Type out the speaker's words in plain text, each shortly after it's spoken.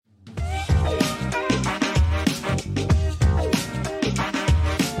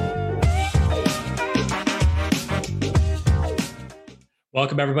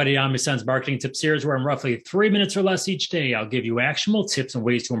Welcome, everybody. I'm Son's Marketing Tip Series, where in roughly 3 minutes or less each day, I'll give you actionable tips and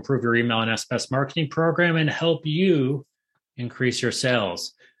ways to improve your email and SMS marketing program and help you increase your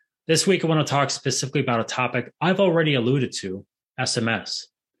sales. This week, I want to talk specifically about a topic I've already alluded to, SMS.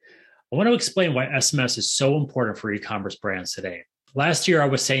 I want to explain why SMS is so important for e-commerce brands today. Last year, I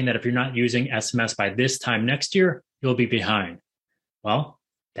was saying that if you're not using SMS by this time next year, you'll be behind. Well,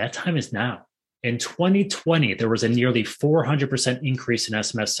 that time is now. In 2020, there was a nearly 400% increase in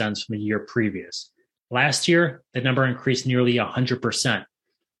SMS sends from the year previous. Last year, the number increased nearly 100%.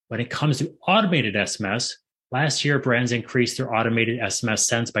 When it comes to automated SMS, last year, brands increased their automated SMS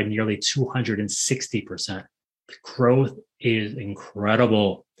sends by nearly 260%. The growth is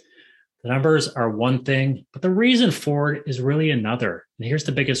incredible. The numbers are one thing, but the reason for it is really another. And here's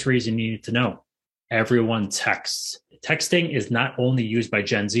the biggest reason you need to know. Everyone texts. Texting is not only used by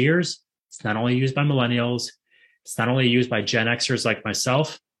Gen Zers, it's not only used by millennials. It's not only used by Gen Xers like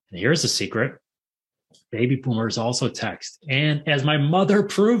myself. And here's the secret. Baby boomers also text. And as my mother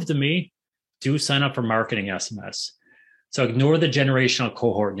proved to me, do sign up for marketing SMS. So ignore the generational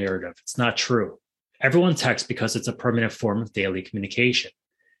cohort narrative. It's not true. Everyone texts because it's a permanent form of daily communication.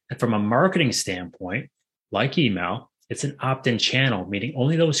 And from a marketing standpoint, like email, it's an opt-in channel, meaning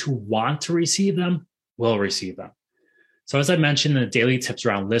only those who want to receive them will receive them. So as I mentioned in the daily tips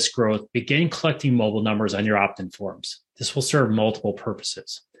around list growth, begin collecting mobile numbers on your opt-in forms. This will serve multiple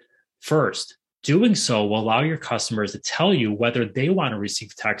purposes. First, doing so will allow your customers to tell you whether they want to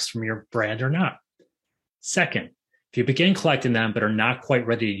receive text from your brand or not. Second, if you begin collecting them but are not quite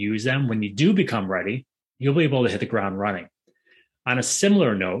ready to use them, when you do become ready, you'll be able to hit the ground running. On a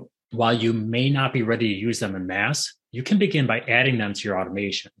similar note, while you may not be ready to use them en masse, you can begin by adding them to your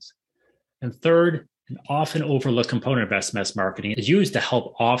automations. And third, an often overlooked component of SMS marketing is used to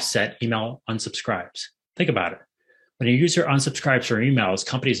help offset email unsubscribes. Think about it. When a user unsubscribes from emails,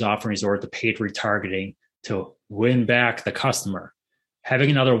 companies often resort to paid retargeting to win back the customer.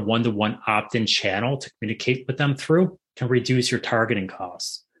 Having another one-to-one opt-in channel to communicate with them through can reduce your targeting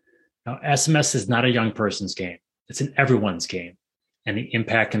costs. Now, SMS is not a young person's game. It's an everyone's game, and the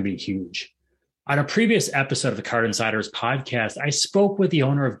impact can be huge. On a previous episode of the Card Insiders podcast, I spoke with the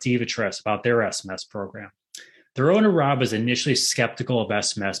owner of Divatress about their SMS program. Their owner, Rob, was initially skeptical of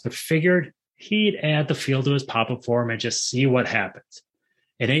SMS, but figured he'd add the field to his pop-up form and just see what happens.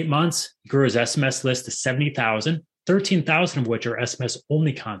 In 8 months, he grew his SMS list to 70,000, 13,000 of which are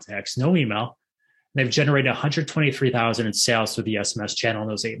SMS-only contacts, no email. They've generated 123,000 in sales through the SMS channel in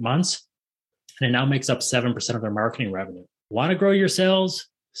those 8 months, and it now makes up 7% of their marketing revenue. Want to grow your sales?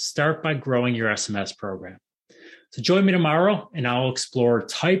 Start by growing your SMS program. So join me tomorrow and I'll explore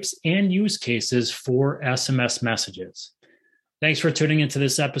types and use cases for SMS messages. Thanks for tuning into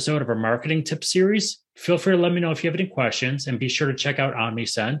this episode of our Marketing Tip Series. Feel free to let me know if you have any questions and be sure to check out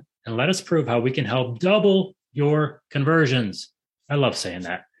OmniSend and let us prove how we can help double your conversions. I love saying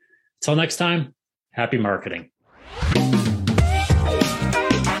that. Until next time, happy marketing.